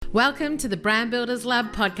Welcome to the Brand Builders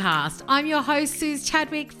Lab podcast. I'm your host, Suze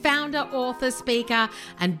Chadwick, founder, author, speaker,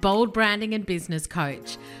 and bold branding and business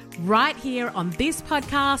coach. Right here on this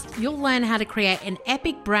podcast, you'll learn how to create an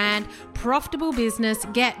epic brand, profitable business,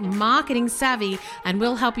 get marketing savvy, and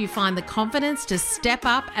we'll help you find the confidence to step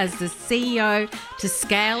up as the CEO to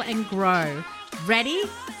scale and grow. Ready?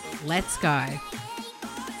 Let's go.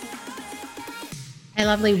 Hey,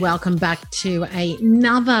 lovely. Welcome back to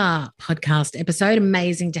another podcast episode.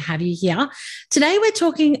 Amazing to have you here. Today, we're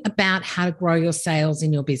talking about how to grow your sales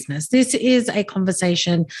in your business. This is a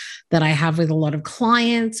conversation that I have with a lot of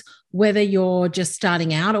clients, whether you're just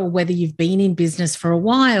starting out or whether you've been in business for a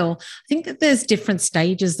while. I think that there's different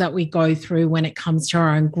stages that we go through when it comes to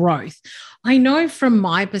our own growth. I know from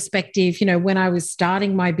my perspective, when I was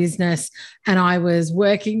starting my business and I was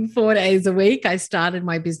working 4 days a week, I started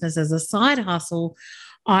my business as a side hustle.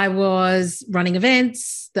 I was running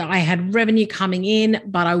events, that I had revenue coming in,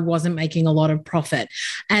 but I wasn't making a lot of profit.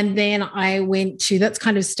 And then I went to, that's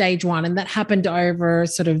kind of stage one. And that happened over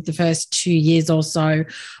sort of the first 2 years or so,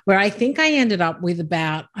 where I think I ended up with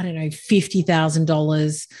about,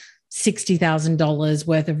 $50,000, $60,000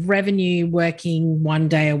 worth of revenue working 1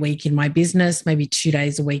 day a week in my business, maybe 2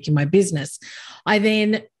 days a week in my business. I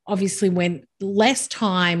then obviously went less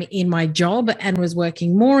time in my job and was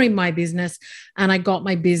working more in my business, and I got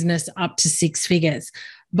my business up to six figures.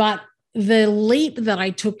 But the leap that I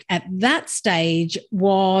took at that stage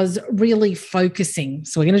was really focusing.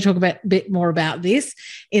 So we're going to talk a bit more about this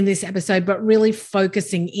in this episode, but really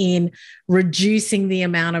focusing in reducing the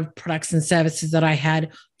amount of products and services that I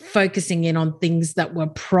had, focusing in on things that were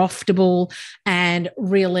profitable and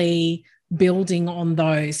really building on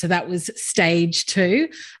those. So that was stage 2.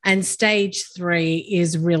 And stage 3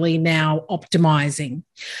 is really now optimizing.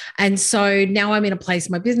 And so now I'm in a place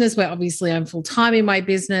in my business where obviously I'm full-time in my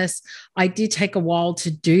business. I did take a while to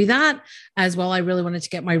do that as well. I really wanted to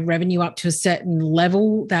get my revenue up to a certain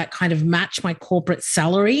level that kind of matched my corporate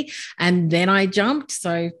salary. And then I jumped.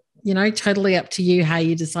 So, totally up to you how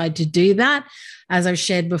you decide to do that. As I've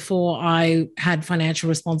shared before, I had financial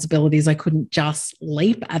responsibilities. I couldn't just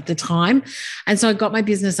leap at the time. And so I got my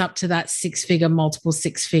business up to that multiple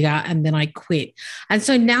six figure, and then I quit. And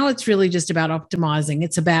so now it's really just about optimizing.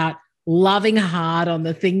 It's about loving hard on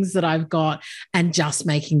the things that I've got and just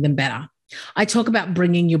making them better. I talk about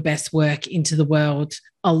bringing your best work into the world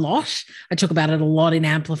a lot. I talk about it a lot in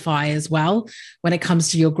Amplify as well when it comes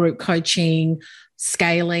to your group coaching,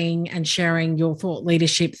 scaling and sharing your thought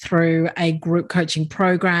leadership through a group coaching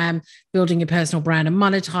program, building your personal brand and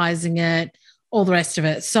monetizing it, all the rest of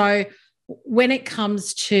it. So when it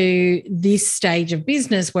comes to this stage of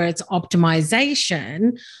business where it's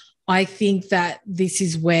optimization, I think that this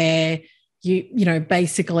is where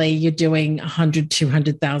basically you're doing $100,000,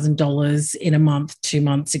 $200,000 in a month, 2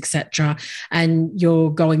 months, etc., and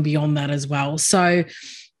you're going beyond that as well. So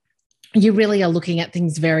you really are looking at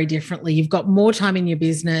things very differently. You've got more time in your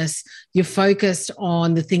business. You're focused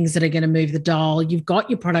on the things that are going to move the dial. You've got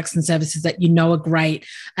your products and services that are great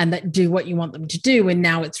and that do what you want them to do. And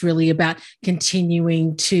now it's really about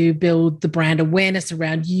continuing to build the brand awareness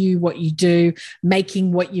around you, what you do,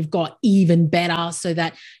 making what you've got even better so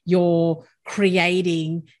that you're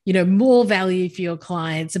creating, more value for your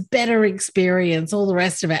clients, a better experience, all the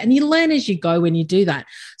rest of it. And you learn as you go when you do that.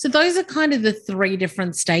 So those are kind of the 3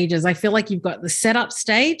 different stages. I feel like you've got the setup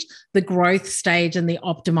stage, the growth stage, and the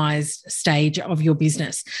optimized stage of your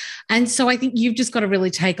business. And so I think you've just got to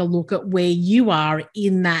really take a look at where you are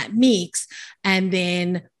in that mix and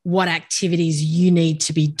then what activities you need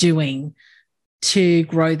to be doing to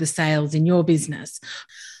grow the sales in your business.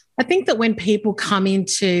 I think that when people come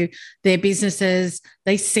into their businesses,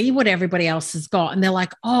 they see what everybody else has got and they're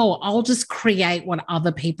like, oh, I'll just create what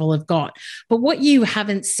other people have got. But what you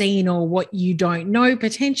haven't seen or what you don't know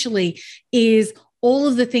potentially is all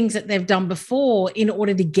of the things that they've done before in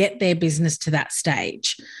order to get their business to that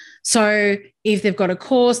stage. So if they've got a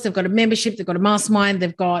course, they've got a membership, they've got a mastermind,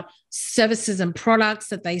 they've got services and products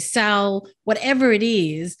that they sell, whatever it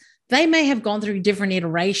is, they may have gone through different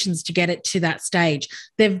iterations to get it to that stage.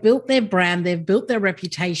 They've built their brand, they've built their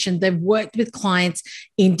reputation, they've worked with clients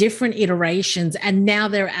in different iterations, and now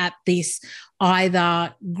they're at this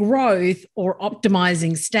either growth or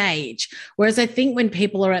optimizing stage. Whereas I think when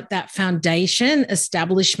people are at that foundation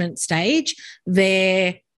establishment stage,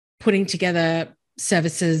 they're putting together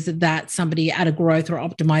services that somebody at a growth or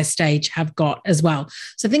optimized stage have got as well.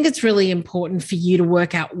 So I think it's really important for you to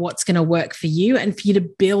work out what's going to work for you and for you to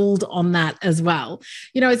build on that as well.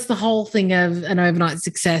 It's the whole thing of an overnight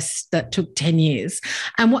success that took 10 years.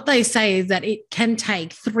 And what they say is that it can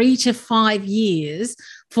take 3 to 5 years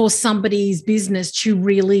for somebody's business to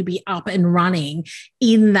really be up and running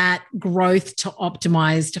in that growth to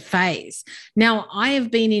optimized phase. Now, I have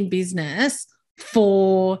been in business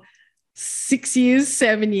for 6 years,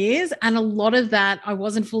 7 years, and a lot of that I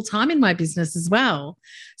wasn't full-time in my business as well.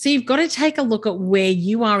 So you've got to take a look at where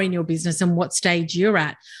you are in your business and what stage you're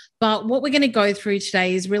at. But what we're going to go through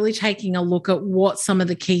today is really taking a look at what some of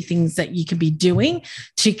the key things that you can be doing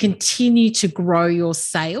to continue to grow your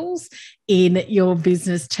sales in your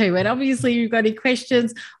business too. And obviously, if you've got any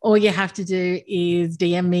questions, all you have to do is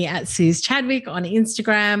DM me at Suze Chadwick on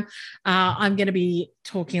Instagram. I'm going to be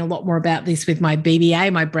talking a lot more about this with my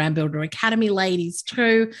BBA, my Brand Builder Academy ladies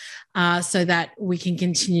too, so that we can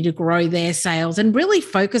continue to grow their sales and really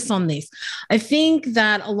focus on this. I think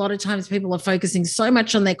that a lot of times people are focusing so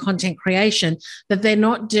much on their content creation that they're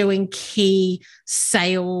not doing key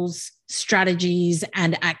sales strategies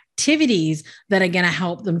and activities that are going to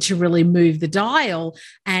help them to really move the dial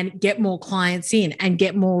and get more clients in and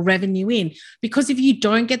get more revenue in. Because if you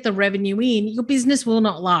don't get the revenue in, your business will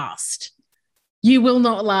not last. You will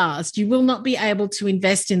not last. You will not be able to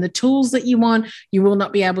invest in the tools that you want. You will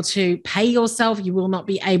not be able to pay yourself. You will not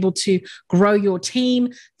be able to grow your team,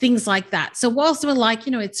 things like that. So whilst we're like,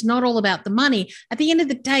 it's not all about the money, at the end of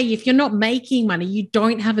the day, if you're not making money, you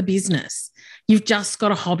don't have a business. You've just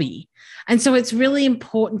got a hobby. And so it's really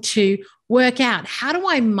important to work out, how do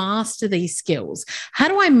I master these skills? How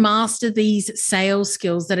do I master these sales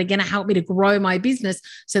skills that are going to help me to grow my business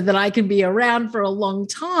so that I can be around for a long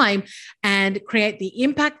time and create the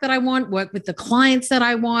impact that I want, work with the clients that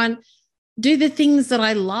I want, do the things that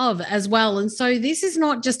I love as well. And so this is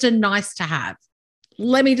not just a nice to have.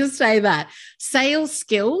 Let me just say that sales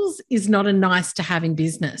skills is not a nice to have in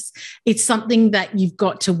business. It's something that you've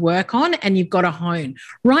got to work on and you've got to hone.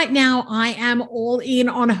 Right now, I am all in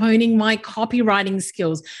on honing my copywriting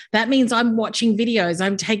skills. That means I'm watching videos,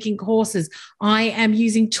 I'm taking courses, I am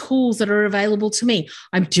using tools that are available to me.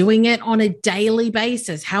 I'm doing it on a daily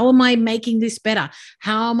basis. How am I making this better?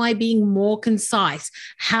 How am I being more concise?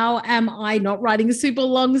 How am I not writing super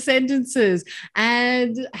long sentences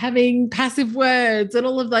and having passive words and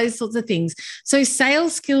all of those sorts of things? So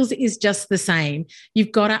sales skills is just the same.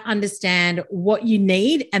 You've got to understand what you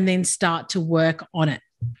need and then start to work on it.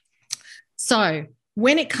 So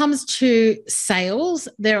when it comes to sales,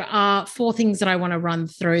 there are 4 things that I want to run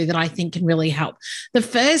through that I think can really help. The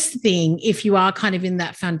first thing, if you are kind of in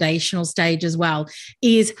that foundational stage as well,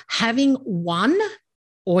 is having 1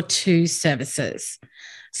 or 2 services.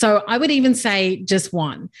 So I would even say just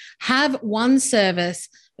 1. Have 1 service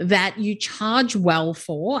that you charge well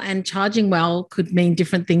for, and charging well could mean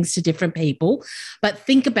different things to different people. But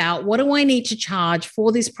think about, what do I need to charge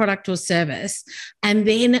for this product or service? And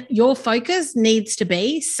then your focus needs to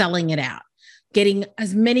be selling it out, getting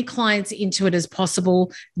as many clients into it as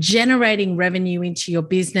possible, generating revenue into your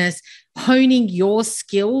business, honing your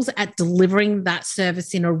skills at delivering that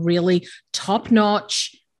service in a really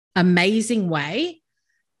top-notch, amazing way,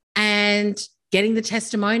 and getting the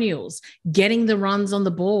testimonials, getting the runs on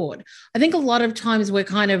the board. I think a lot of times we're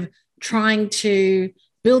kind of trying to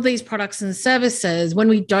build these products and services when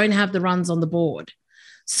we don't have the runs on the board.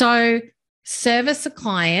 So service a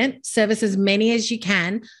client, service as many as you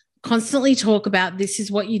can, constantly talk about this is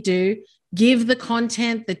what you do, give the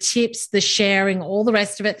content, the tips, the sharing, all the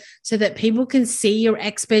rest of it, so that people can see your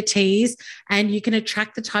expertise and you can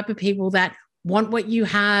attract the type of people that want what you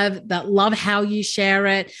have, that love how you share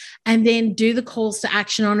it, and then do the calls to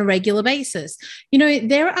action on a regular basis.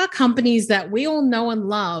 There are companies that we all know and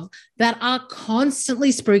love that are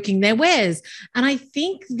constantly spruiking their wares. And I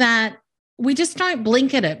think that we just don't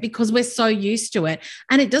blink at it because we're so used to it.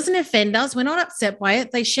 And it doesn't offend us. We're not upset by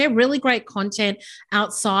it. They share really great content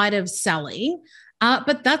outside of selling,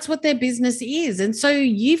 but that's what their business is. And so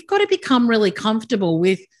you've got to become really comfortable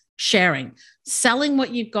with sharing, selling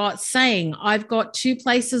what you've got, saying, I've got 2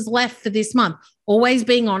 places left for this month, always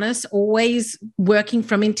being honest, always working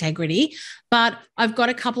from integrity, but I've got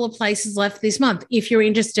a couple of places left this month. If you're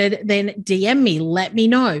interested, then DM me, let me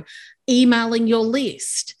know, emailing your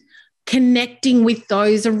list, connecting with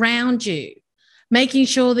those around you, making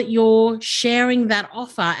sure that you're sharing that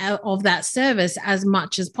offer of that service as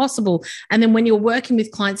much as possible. And then when you're working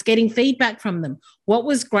with clients, getting feedback from them. What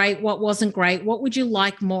was great? What wasn't great? What would you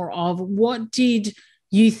like more of? What did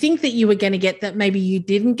you think that you were going to get that maybe you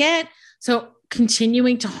didn't get? So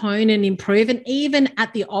continuing to hone and improve. And even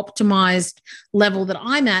at the optimized level that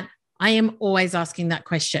I'm at, I am always asking that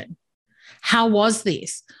question. How was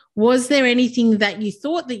this? Was there anything that you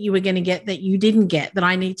thought that you were going to get that you didn't get that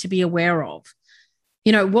I need to be aware of?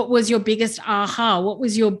 What was your biggest aha? What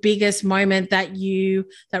was your biggest moment that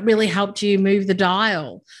really helped you move the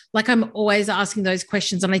dial? Like, I'm always asking those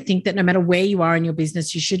questions. And I think that no matter where you are in your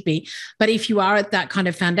business, you should be. But if you are at that kind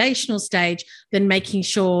of foundational stage, then making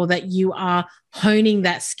sure that you are honing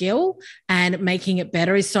that skill and making it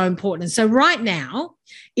better is so important. And so right now,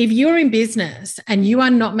 if you're in business and you are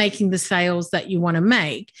not making the sales that you want to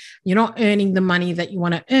make, you're not earning the money that you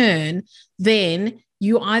want to earn, then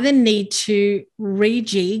you either need to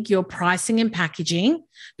rejig your pricing and packaging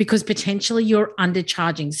because potentially you're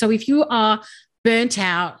undercharging. So if you are burnt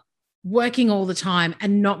out, working all the time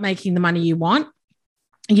and not making the money you want,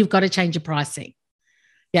 you've got to change your pricing.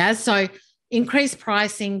 Yeah. So increase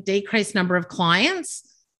pricing, decrease number of clients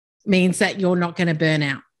means that you're not going to burn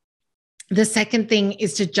out. The second thing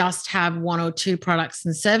is to just have one or two products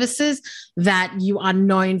and services that you are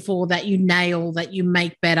known for, that you nail, that you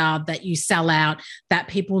make better, that you sell out, that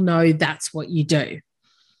people know that's what you do.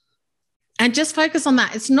 And just focus on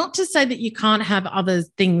that. It's not to say that you can't have other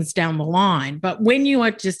things down the line, but when you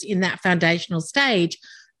are just in that foundational stage,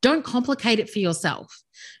 don't complicate it for yourself.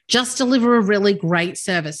 Just deliver a really great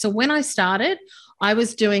service. So when I started, I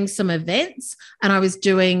was doing some events and I was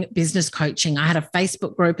doing business coaching. I had a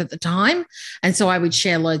Facebook group at the time. And so I would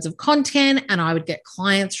share loads of content and I would get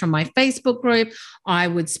clients from my Facebook group. I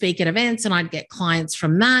would speak at events and I'd get clients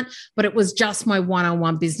from that. But it was just my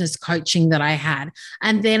one-on-one business coaching that I had.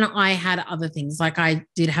 And then I had other things, like I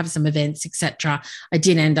did have some events, etc. I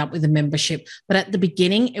did end up with a membership. But at the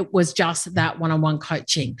beginning, it was just that one-on-one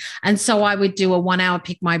coaching. And so I would do a 1 hour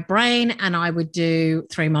pick my brain and I would do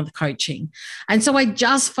 3-month coaching. And so I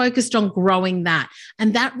just focused on growing that.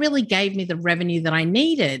 And that really gave me the revenue that I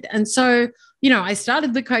needed. And so, I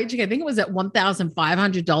started the coaching, I think it was at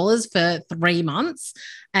 $1,500 for 3 months.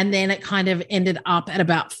 And then it kind of ended up at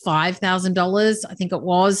about $5,000, I think it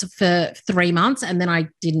was, for 3 months. And then I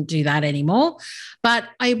didn't do that anymore. But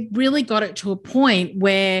I really got it to a point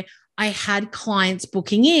where I had clients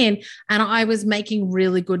booking in and I was making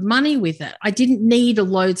really good money with it. I didn't need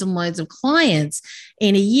loads and loads of clients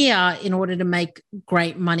in a year in order to make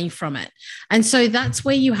great money from it. And so that's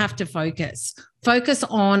where you have to focus. Focus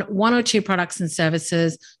on 1 or 2 products and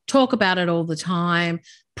services, talk about it all the time,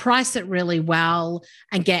 price it really well,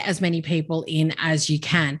 and get as many people in as you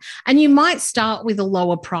can. And you might start with a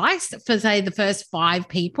lower price for, say, the first 5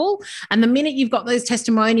 people. And the minute you've got those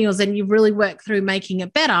testimonials and you've really worked through making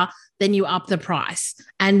it better, then you up the price.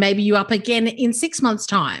 And maybe you up again in 6 months'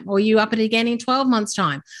 time, or you up it again in 12 months'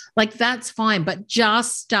 time. Like, that's fine, but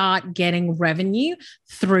just start getting revenue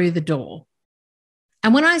through the door.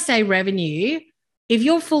 And when I say revenue, if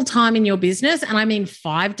you're full-time in your business, and I mean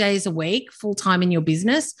 5 days a week, full-time in your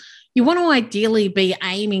business, you want to ideally be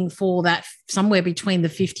aiming for that somewhere between the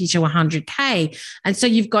 50 to 100K. And so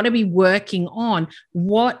you've got to be working on,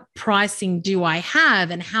 what pricing do I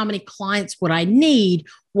have and how many clients would I need?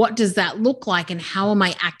 What does that look like? And how am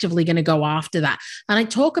I actively going to go after that? And I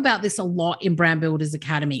talk about this a lot in Brand Builders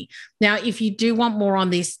Academy. Now, if you do want more on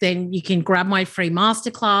this, then you can grab my free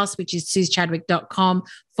masterclass, which is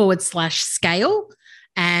susechadwick.com/scale.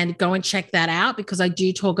 And go and check that out, because I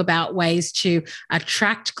do talk about ways to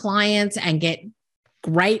attract clients and get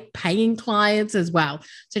great paying clients as well.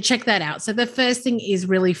 So check that out. So the first thing is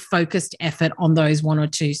really focused effort on those 1 or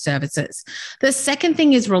 2 services. The second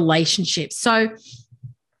thing is relationships. So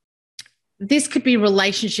this could be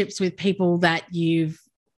relationships with people that you've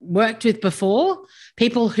worked with before,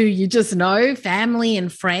 people who you just know, family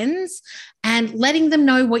and friends, and letting them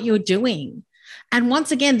know what you're doing. And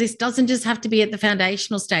once again, this doesn't just have to be at the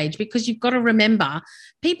foundational stage, because you've got to remember,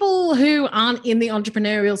 people who aren't in the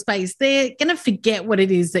entrepreneurial space, they're going to forget what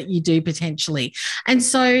it is that you do potentially. And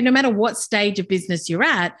so no matter what stage of business you're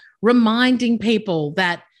at, reminding people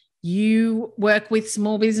that you work with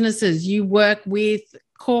small businesses, you work with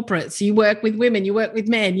corporates, you work with women, you work with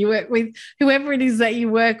men, you work with whoever it is that you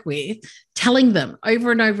work with, telling them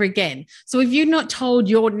over and over again. So if you've not told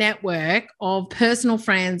your network of personal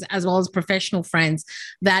friends as well as professional friends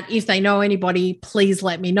that if they know anybody, please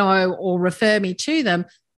let me know or refer me to them,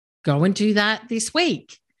 go and do that this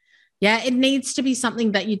week. Yeah, it needs to be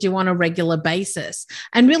something that you do on a regular basis,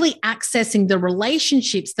 and really accessing the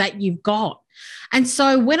relationships that you've got. And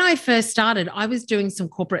so when I first started, I was doing some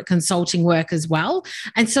corporate consulting work as well.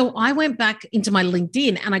 And so I went back into my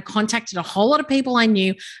LinkedIn and I contacted a whole lot of people I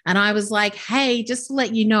knew. And I was like, hey, just to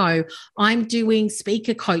let you know, I'm doing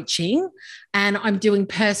speaker coaching and I'm doing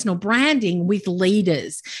personal branding with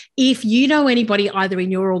leaders. If you know anybody either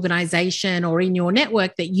in your organization or in your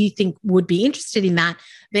network that you think would be interested in that,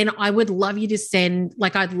 then I would love you to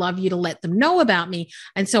I'd love you to let them know about me.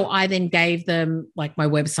 And so I then gave them like my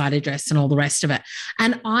website address and all the rest rest of it.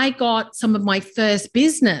 And I got some of my first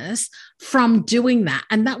business from doing that.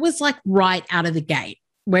 And that was like right out of the gate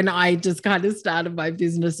when I just kind of started my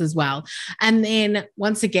business as well. And then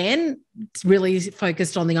once again, it's really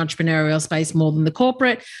focused on the entrepreneurial space more than the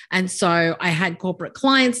corporate. And so I had corporate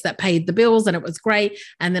clients that paid the bills and it was great.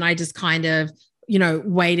 And then I just kind of,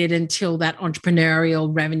 waited until that entrepreneurial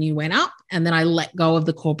revenue went up, and then I let go of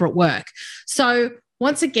the corporate work. So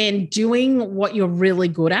once again, doing what you're really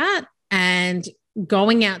good at and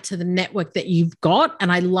going out to the network that you've got.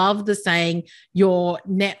 And I love the saying, your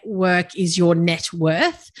network is your net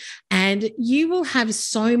worth. And you will have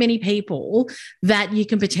so many people that you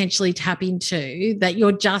can potentially tap into that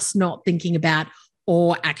you're just not thinking about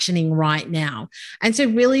or actioning right now. And so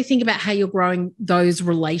really think about how you're growing those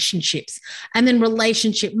relationships. And then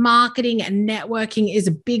relationship marketing and networking is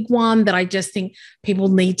a big one that I just think people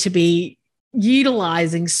need to be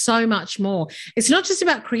utilizing so much more. It's not just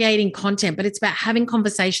about creating content, but it's about having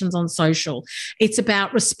conversations on social. It's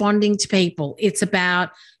about responding to people. It's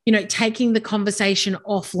about, taking the conversation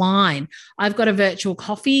offline. I've got a virtual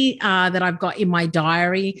coffee that I've got in my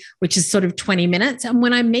diary, which is sort of 20 minutes. And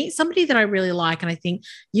when I meet somebody that I really like and I think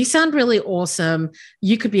you sound really awesome,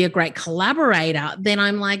 you could be a great collaborator, then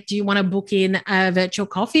I'm like, do you want to book in a virtual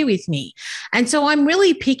coffee with me? And so I'm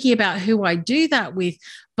really picky about who I do that with.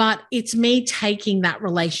 But it's me taking that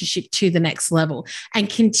relationship to the next level and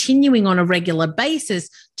continuing on a regular basis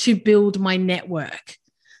to build my network.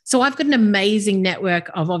 So I've got an amazing network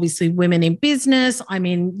of obviously women in business. I'm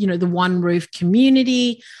in, the One Roof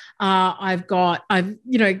community. I've got an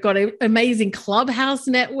amazing Clubhouse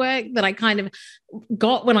network that I kind of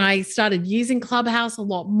got when I started using Clubhouse a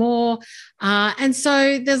lot more. And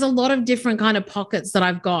so there's a lot of different kind of pockets that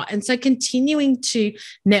I've got. And so continuing to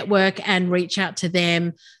network and reach out to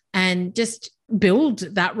them and just build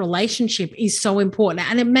that relationship is so important.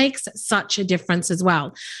 And it makes such a difference as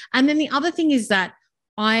well. And then the other thing is that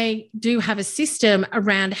I do have a system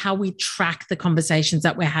around how we track the conversations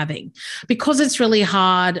that we're having, because it's really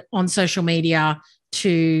hard on social media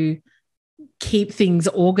to keep things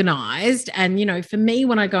organized. And, for me,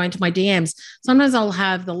 when I go into my DMs, sometimes I'll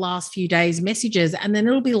have the last few days messages and then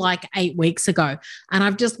it'll be like 8 weeks ago. And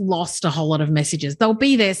I've just lost a whole lot of messages. They'll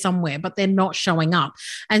be there somewhere, but they're not showing up.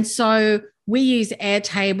 And so we use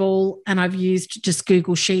Airtable, and I've used just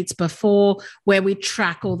Google Sheets before, where we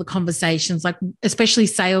track all the conversations, like especially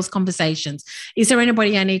sales conversations. Is there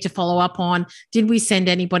anybody I need to follow up on? Did we send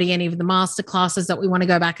anybody any of the masterclasses that we want to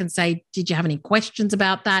go back and say, did you have any questions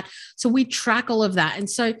about that? So we track all of that. And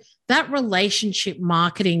so that relationship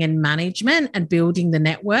marketing and management and building the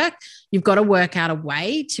network, you've got to work out a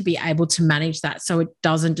way to be able to manage that so it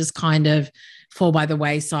doesn't just kind of fall by the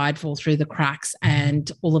wayside, fall through the cracks, and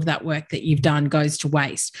all of that work that you've done goes to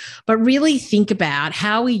waste. But really think about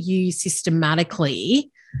how are you systematically,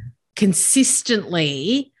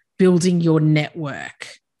 consistently building your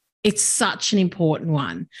network. It's such an important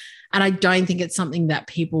one. And I don't think it's something that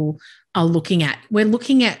people are looking at. We're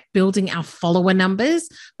looking at building our follower numbers,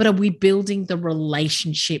 but are we building the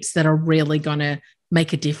relationships that are really going to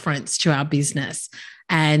make a difference to our business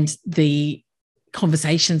and the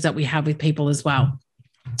conversations that we have with people as well?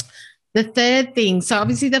 The third thing, so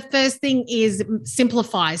obviously the first thing is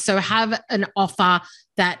simplify. So have an offer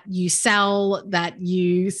that you sell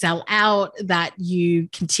out, that you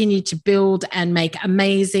continue to build and make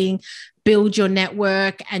amazing. Build your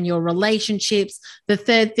network and your relationships. The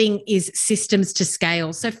third thing is systems to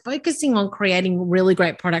scale. So focusing on creating really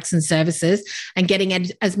great products and services and getting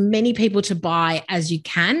as many people to buy as you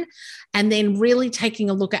can. And then really taking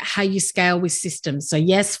a look at how you scale with systems. So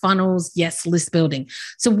yes, funnels, yes, list building.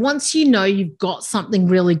 So once you know you've got something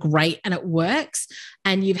really great and it works,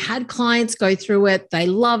 and you've had clients go through it, they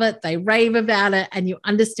love it, they rave about it, and you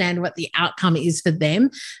understand what the outcome is for them,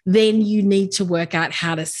 then you need to work out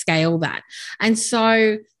how to scale that. And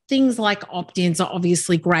so things like opt-ins are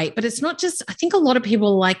obviously great, but it's not just, I think a lot of people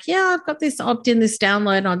are like, yeah, I've got this opt-in, this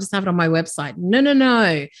download, and I'll just have it on my website.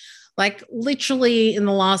 No. Like literally in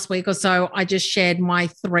the last week or so, I just shared my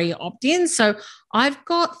 3 opt-ins. So I've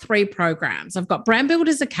got 3 programs. I've got Brand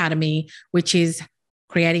Builders Academy, which is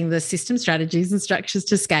creating the system strategies and structures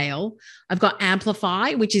to scale. I've got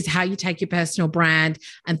Amplify, which is how you take your personal brand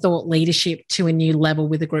and thought leadership to a new level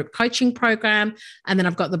with a group coaching program. And then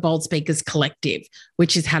I've got the Bold Speakers Collective,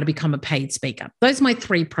 which is how to become a paid speaker. Those are my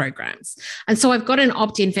 3 programs. And so I've got an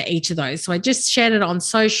opt-in for each of those. So I just shared it on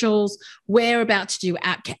socials. We're about to do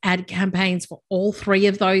ad campaigns for all 3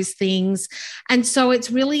 of those things. And so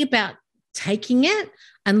it's really about taking it,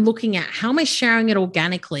 and looking at how am I sharing it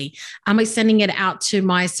organically? Am I sending it out to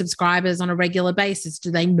my subscribers on a regular basis?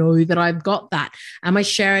 Do they know that I've got that? Am I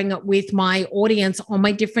sharing it with my audience on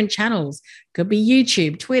my different channels? Could be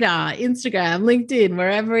YouTube, Twitter, Instagram, LinkedIn,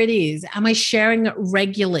 wherever it is. Am I sharing it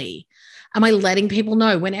regularly? Am I letting people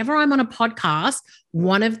know whenever I'm on a podcast,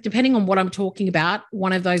 depending on what I'm talking about,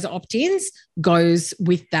 one of those opt-ins goes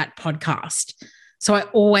with that podcast. So I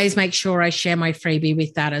always make sure I share my freebie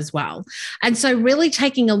with that as well. And so really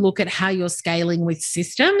taking a look at how you're scaling with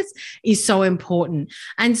systems is so important.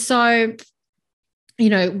 And so,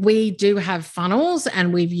 we do have funnels,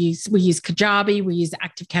 and we use Kajabi, we use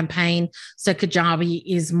ActiveCampaign. So Kajabi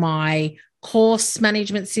is my course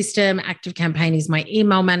management system. ActiveCampaign is my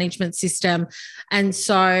email management system. And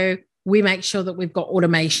so we make sure that we've got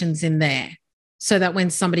automations in there, so that when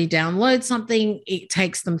somebody downloads something, it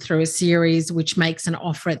takes them through a series, which makes an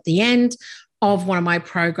offer at the end of one of my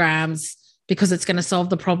programs, because it's going to solve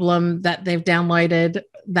the problem that they've downloaded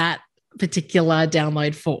that particular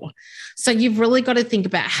download for. So you've really got to think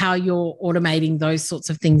about how you're automating those sorts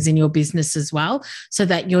of things in your business as well, so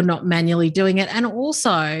that you're not manually doing it. And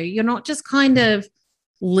also you're not just kind of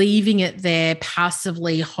leaving it there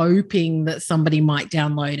passively hoping that somebody might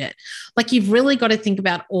download it. Like, you've really got to think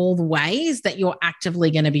about all the ways that you're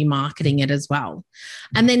actively going to be marketing it as well.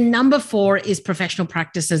 And then number 4 is professional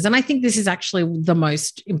practices. And I think this is actually the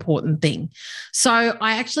most important thing. So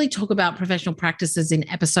I actually talk about professional practices in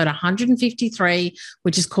episode 153,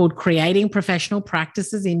 which is called Creating Professional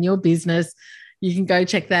Practices in Your Business. You can go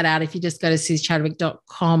check that out if you just go to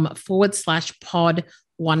suzchadwick.com/pod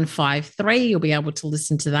 153. You'll be able to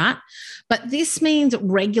listen to that. But this means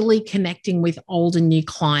regularly connecting with old and new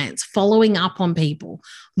clients, following up on people,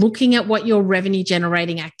 looking at what your revenue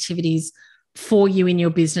generating activities for you in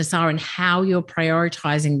your business are and how you're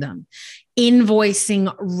prioritizing them,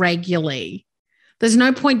 invoicing regularly. There's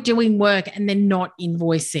no point doing work and then not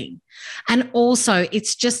invoicing. And also,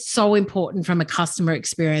 it's just so important from a customer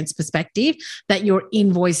experience perspective that you're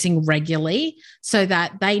invoicing regularly, so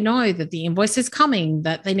that they know that the invoice is coming,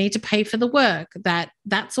 that they need to pay for the work,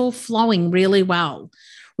 that's all flowing really well.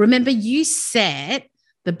 Remember, you set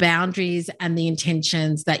the boundaries and the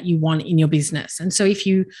intentions that you want in your business. And so if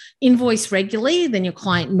you invoice regularly, then your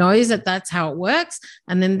client knows that that's how it works,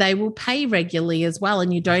 and then they will pay regularly as well.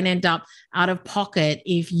 And you don't end up out of pocket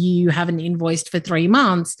if you haven't invoiced for 3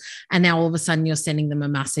 months and now all of a sudden you're sending them a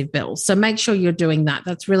massive bill. So make sure you're doing that.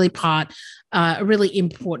 That's really a really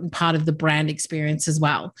important part of the brand experience as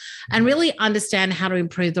well. And really understand how to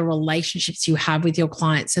improve the relationships you have with your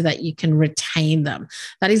clients so that you can retain them.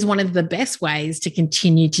 That is one of the best ways to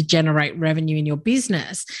continue to generate revenue in your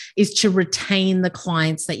business, is to retain the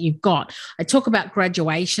clients that you've got. I talk about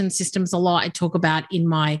graduation systems a lot. I talk about in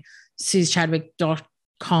my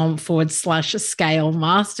suzchadwick.com/scale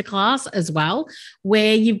masterclass as well,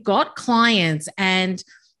 where you've got clients and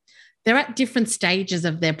they're at different stages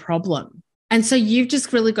of their problem. And so you've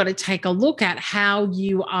just really got to take a look at how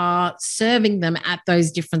you are serving them at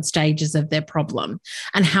those different stages of their problem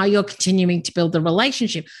and how you're continuing to build the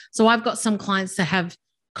relationship. So I've got some clients that have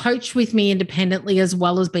coached with me independently as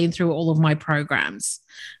well as been through all of my programs.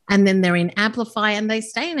 And then they're in Amplify and they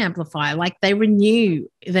stay in Amplify, like they renew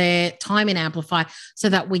their time in Amplify so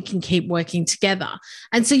that we can keep working together.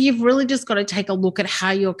 And so you've really just got to take a look at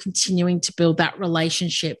how you're continuing to build that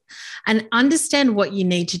relationship and understand what you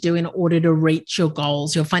need to do in order to reach your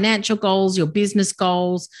goals, your financial goals, your business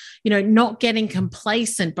goals, not getting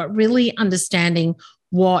complacent, but really understanding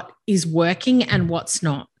what is working and what's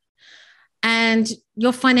not. And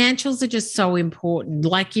your financials are just so important.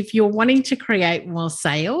 Like, if you're wanting to create more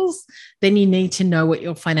sales, then you need to know what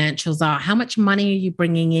your financials are. How much money are you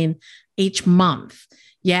bringing in each month?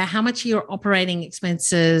 Yeah. How much are your operating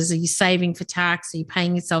expenses? Are you saving for tax? Are you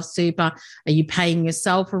paying yourself super? Are you paying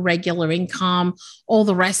yourself a regular income? All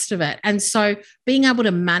the rest of it. And so being able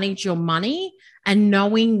to manage your money and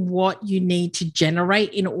knowing what you need to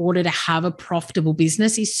generate in order to have a profitable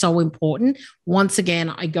business is so important. Once again,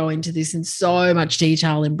 I go into this in so much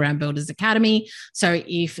detail in Brand Builders Academy. So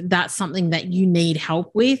if that's something that you need help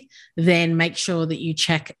with, then make sure that you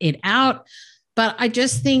check it out. But I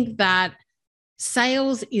just think that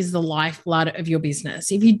sales is the lifeblood of your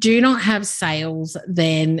business. If you do not have sales,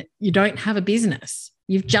 then you don't have a business.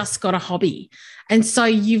 You've just got a hobby. And so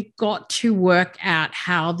you've got to work out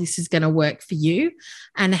how this is going to work for you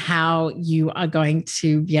and how you are going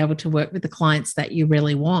to be able to work with the clients that you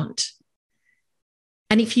really want.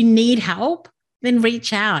 And if you need help, then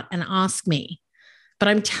reach out and ask me. But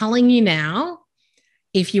I'm telling you now,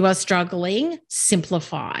 if you are struggling,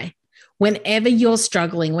 simplify. Whenever you're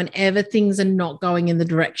struggling, whenever things are not going in the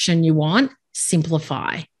direction you want,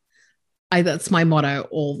 simplify. That's my motto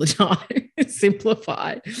all the time.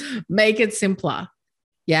 Simplify. Make it simpler.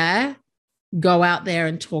 Yeah. Go out there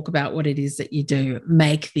and talk about what it is that you do.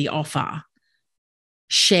 Make the offer.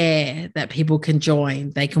 Share that people can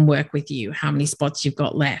join. They can work with you. How many spots you've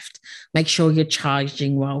got left. Make sure you're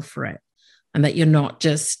charging well for it and that you're not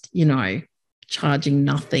just, charging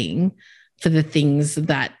nothing for the things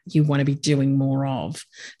that you want to be doing more of.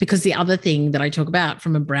 Because the other thing that I talk about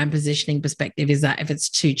from a brand positioning perspective is that if it's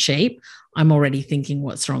too cheap, I'm already thinking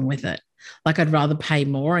what's wrong with it. Like I'd rather pay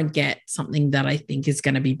more and get something that I think is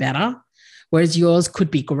going to be better. Whereas yours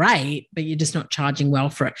could be great, but you're just not charging well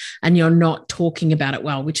for it. And you're not talking about it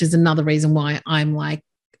well, which is another reason why I'm like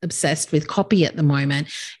obsessed with copy at the moment,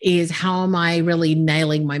 is how am I really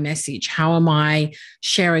nailing my message? How am I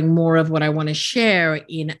sharing more of what I want to share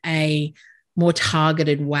in a more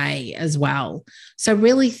targeted way as well? So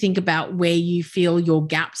really think about where you feel your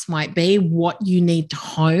gaps might be, what you need to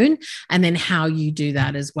hone, and then how you do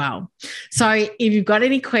that as well. So if you've got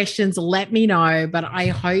any questions, let me know, but I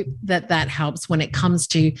hope that helps when it comes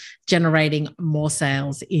to generating more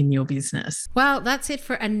sales in your business. Well, that's it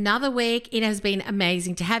for another week. It has been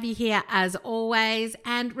amazing to have you here as always.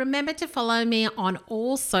 And remember to follow me on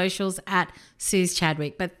all socials at Suze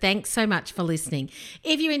Chadwick. But thanks so much for listening.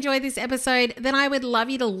 If you enjoyed this episode, then I would love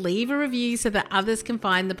you to leave a review so that others can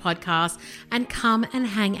find the podcast and come and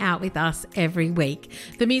hang out with us every week.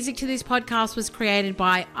 The music to this podcast was created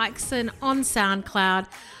by Ixon on SoundCloud.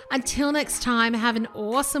 Until next time, have an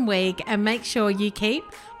awesome week and make sure you keep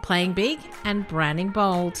playing big and branding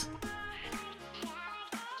bold.